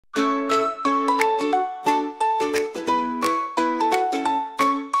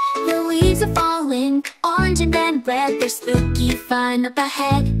Leaves are falling, orange and then red. There's spooky fun up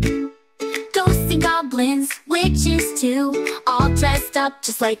ahead. Ghosts and goblins, witches too, all dressed up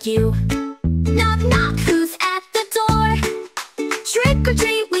just like you. Knock knock, who's at the door? Trick or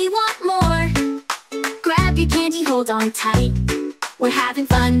treat, we want more. Grab your candy, hold on tight. We're having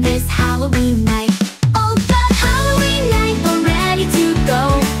fun this Halloween night. Oh, the Halloween night, we're ready to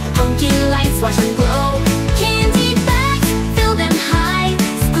go. Funky lights, watch them glow. Candy bags, fill them high.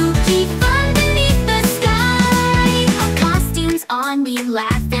 Spooky fun beneath the sky. Costumes on, we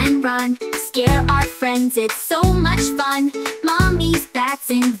laugh and run. Scare our friends, it's so much fun. Mommies, bats,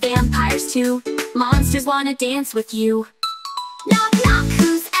 and vampires too. Monsters wanna dance with you. Knock knock,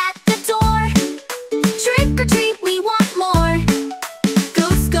 who's at the door? Trick or treat, we want more.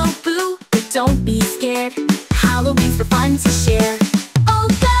 Ghosts go boo, but don't be scared. Halloween's for fun to share. Oh,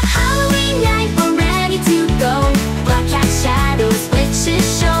 the Halloween night, we're ready to go. Black cat shadows, witches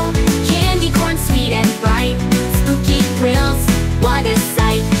show. Candy corn sweet and bright. Spooky thrills, what a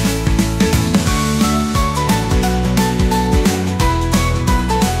sight.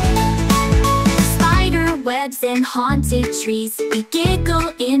 Spider webs and haunted trees. We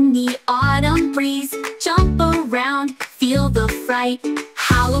giggle in the autumn breeze. Jump around, feel the fright.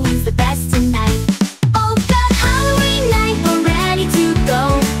 Halloween's the